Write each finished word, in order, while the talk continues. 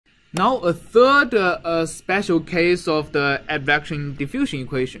Now a third special case of the advection diffusion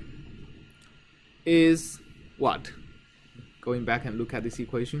equation is what? Going back and look at this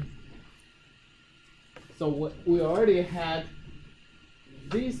equation. So we already had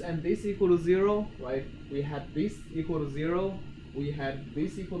this and this equal to 0, right? We had this equal to 0, we had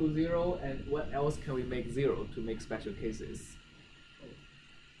this equal to 0, and what else can we make 0 to make special cases?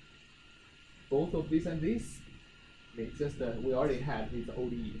 Both of this and this? It's just that we already had this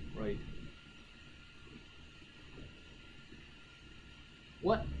ODE, right?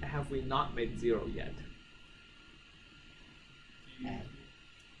 What have we not made 0 yet?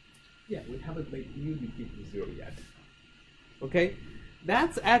 Yeah, we haven't made mu equal to 0 yet. Okay,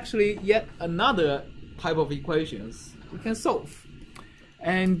 that's actually yet another type of equations we can solve.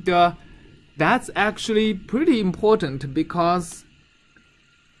 And that's actually pretty important because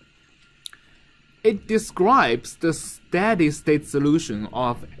it describes the steady state solution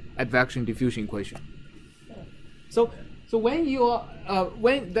of advection diffusion equation. So when you are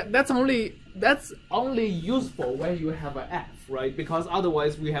that's only useful when you have an F, right? Because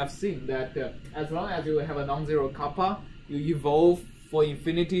otherwise we have seen that as long as you have a non-zero kappa, you evolve for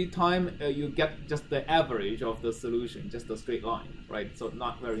infinity time, you get just the average of the solution, just a straight line, right? So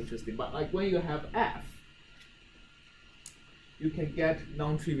not very interesting. But like when you have F, you can get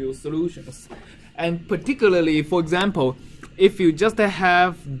non-trivial solutions. And particularly, for example, if you just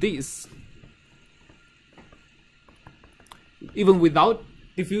have this, even without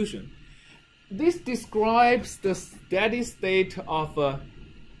diffusion, this describes the steady state of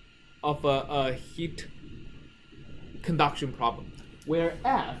a heat conduction problem, where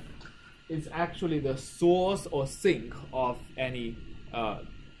F is actually the source or sink of any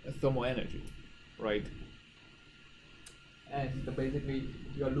thermal energy, right? And basically,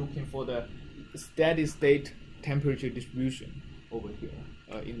 you are looking for the steady state temperature distribution over here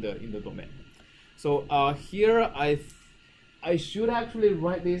in the domain. So here I should actually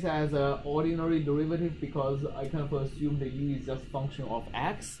write this as an ordinary derivative because I kind of assume that u is just function of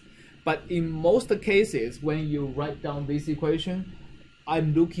x. But in most cases, when you write down this equation,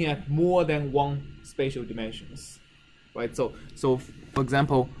 I'm looking at more than one spatial dimensions, right? So for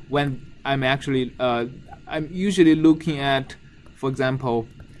example, when I'm actually I'm usually looking at, for example,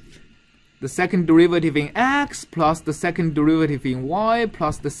 the second derivative in x plus the second derivative in y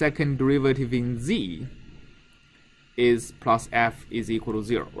plus the second derivative in z is plus f is equal to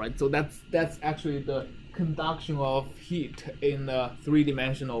 0, right? So that's actually the conduction of heat in a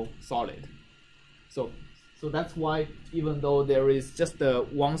three-dimensional solid. So that's why even though there is just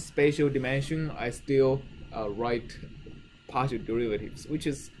one spatial dimension, I still write partial derivatives, which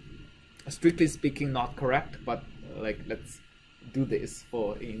is strictly speaking not correct, but like let's do this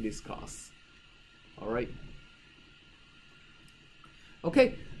in this class. All right.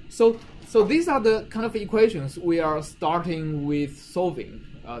 Okay. So these are the kind of equations we are starting with solving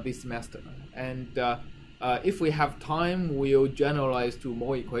this semester, and if we have time, we'll generalize to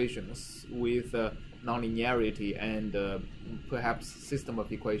more equations with nonlinearity and perhaps system of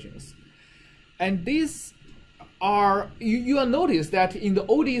equations. And these are you will notice that in the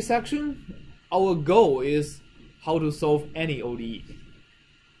ODE section, our goal is how to solve any ODE,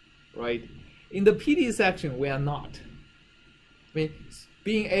 right? In the PDE section, we are not. I mean,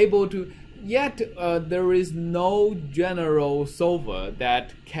 being able to, yet there is no general solver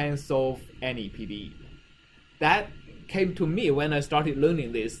that can solve any PDE. That came to me when I started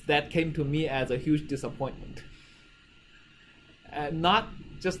learning this. That came to me as a huge disappointment. Not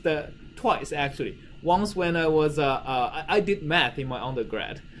just twice, actually. Once when I was, I did math in my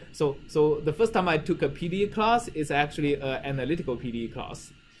undergrad. So the first time I took a PDE class is actually an analytical PDE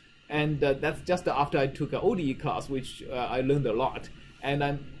class. And that's just after I took an ODE class, which I learned a lot. And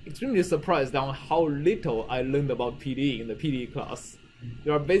I'm extremely surprised on how little I learned about PDE in the PDE class.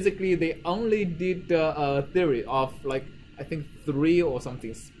 They only did a theory of like, I think 3 or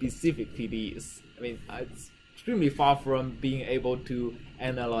something specific PDEs. I mean, it's extremely far from being able to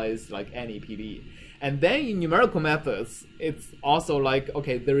analyze like any PDE. And then in numerical methods, it's also like,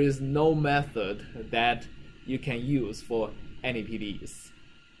 okay, there is no method that you can use for any PDEs.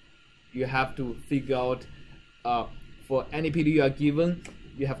 You have to figure out for any PDE you are given,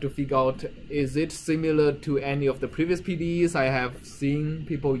 you have to figure out, is it similar to any of the previous PDEs I have seen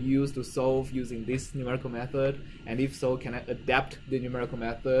people use to solve using this numerical method? And if so, can I adapt the numerical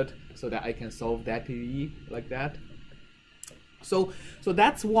method so that I can solve that PDE like that? So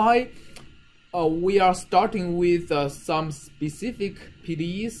that's why we are starting with some specific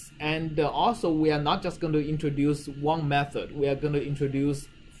PDEs, and also we are not just going to introduce one method. We are going to introduce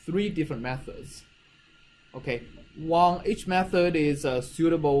 3 different methods. Okay, each method is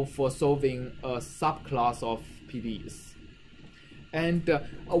suitable for solving a subclass of PDEs. And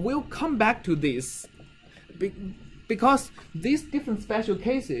we'll come back to this because these different special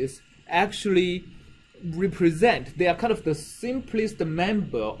cases actually represent, they are kind of the simplest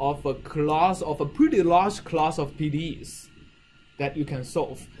member of a class, of a pretty large class of PDEs that you can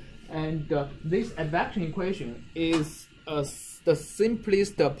solve. And this advection equation is the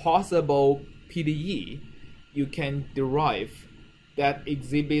simplest possible PDE you can derive that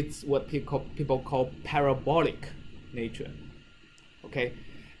exhibits what people call parabolic nature. Okay,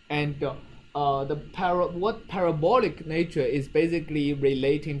 and what parabolic nature is basically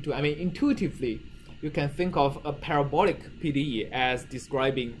relating to, I mean, intuitively, you can think of a parabolic PDE as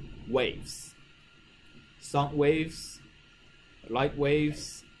describing waves, sound waves, light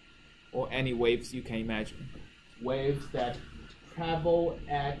waves, or any waves you can imagine. Waves that travel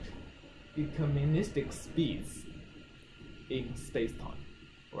at deterministic speeds in space-time,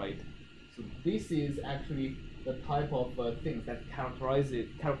 right? So this is actually the type of things that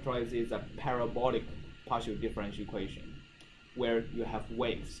characterizes a parabolic partial differential equation, where you have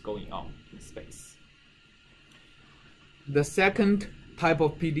waves going on in space. The second type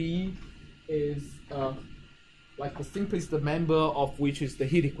of PDE is like the simplest member of which is the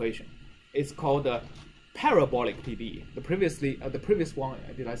heat equation. It's called the parabolic PDE. The previous one,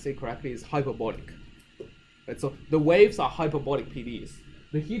 did I say correctly, is hyperbolic. Right, so the waves are hyperbolic PDEs.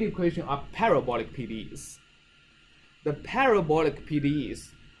 The heat equation are parabolic PDEs. The parabolic PDEs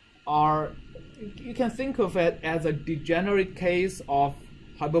are, you can think of it as a degenerate case of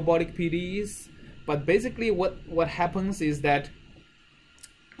hyperbolic PDEs, but basically what happens is that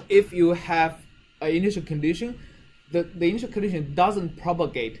if you have an initial condition, the initial condition doesn't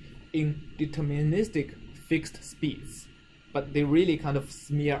propagate in deterministic fixed speeds, but they really kind of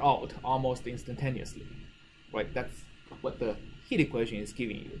smear out almost instantaneously, right? That's what the heat equation is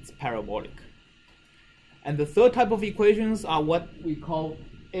giving you. It's parabolic. And the third type of equations are what we call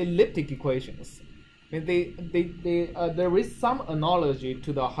elliptic equations. I mean, there is some analogy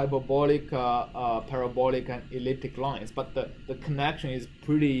to the hyperbolic, parabolic, and elliptic lines, but the connection is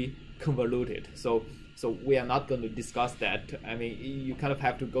pretty convoluted. So we are not going to discuss that. I mean, you kind of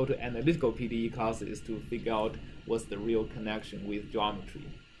have to go to analytical PDE classes to figure out what's the real connection with geometry.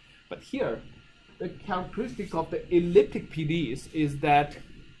 But here, the characteristic of the elliptic PDEs is that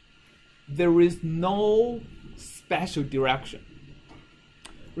there is no special direction.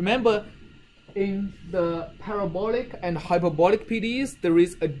 Remember, in the parabolic and hyperbolic PDEs, there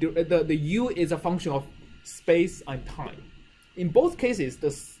is the u is a function of space and time. In both cases,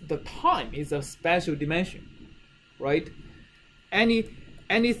 the time is a special dimension, right?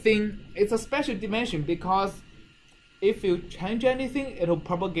 Anything, it's a special dimension because if you change anything, it'll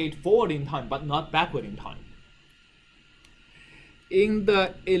propagate forward in time, but not backward in time. In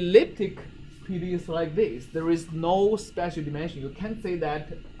the elliptic PDEs like this, there is no special dimension. You can't say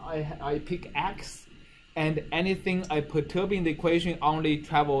that I pick x and anything I perturb in the equation only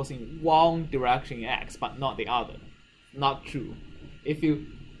travels in one direction x, but not the other. Not true. If you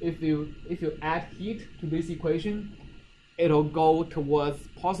add heat to this equation, it'll go towards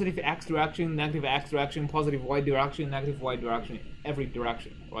positive x direction, negative x direction, positive y direction, negative y direction, every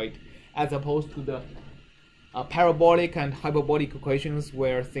direction, right? As opposed to the parabolic and hyperbolic equations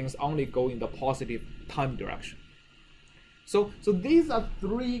where things only go in the positive time direction. So these are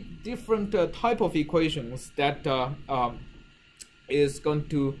three different type of equations that is going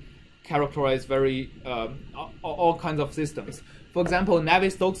to characterize very all kinds of systems. For example,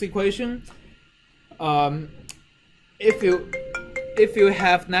 Navier-Stokes equation. If you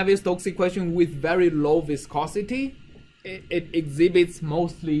have Navier-Stokes equation with very low viscosity, it exhibits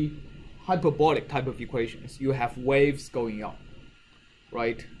mostly hyperbolic type of equations. You have waves going on,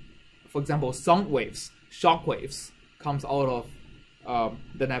 right? For example, sound waves, shock waves comes out of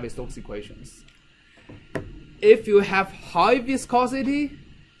the Navier-Stokes equations. If you have high viscosity,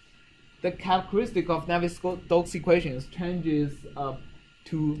 the characteristic of Navier-Stokes equations changes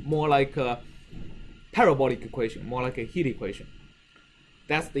to more like a parabolic equation, more like a heat equation.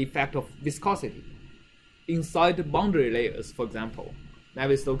 That's the effect of viscosity. Inside the boundary layers, for example,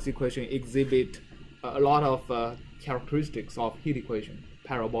 Navier-Stokes equation exhibit a lot of characteristics of heat equation,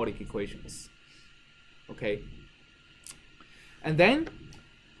 parabolic equations. Okay, and then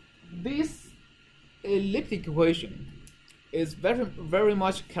this elliptic equation is very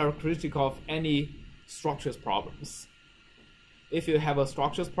much characteristic of any structures problems. If you have a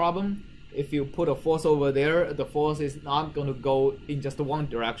structures problem, if you put a force over there, the force is not going to go in just one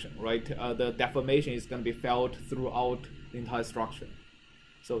direction, right? The deformation is going to be felt throughout the entire structure.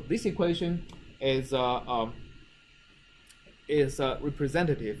 So this equation is is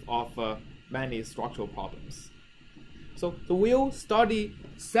representative of many structural problems. So we'll study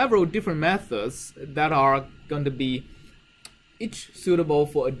several different methods that are going to be each suitable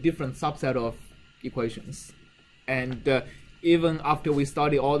for a different subset of equations. And even after we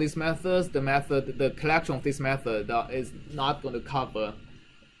study all these methods, the collection of this method is not going to cover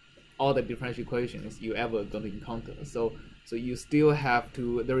all the differential equations you ever going to encounter. So you still have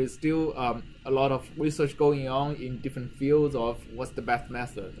to, there is still a lot of research going on in different fields of what's the best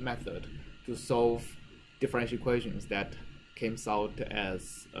method to solve differential equations that came out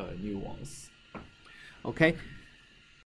as new ones. Okay.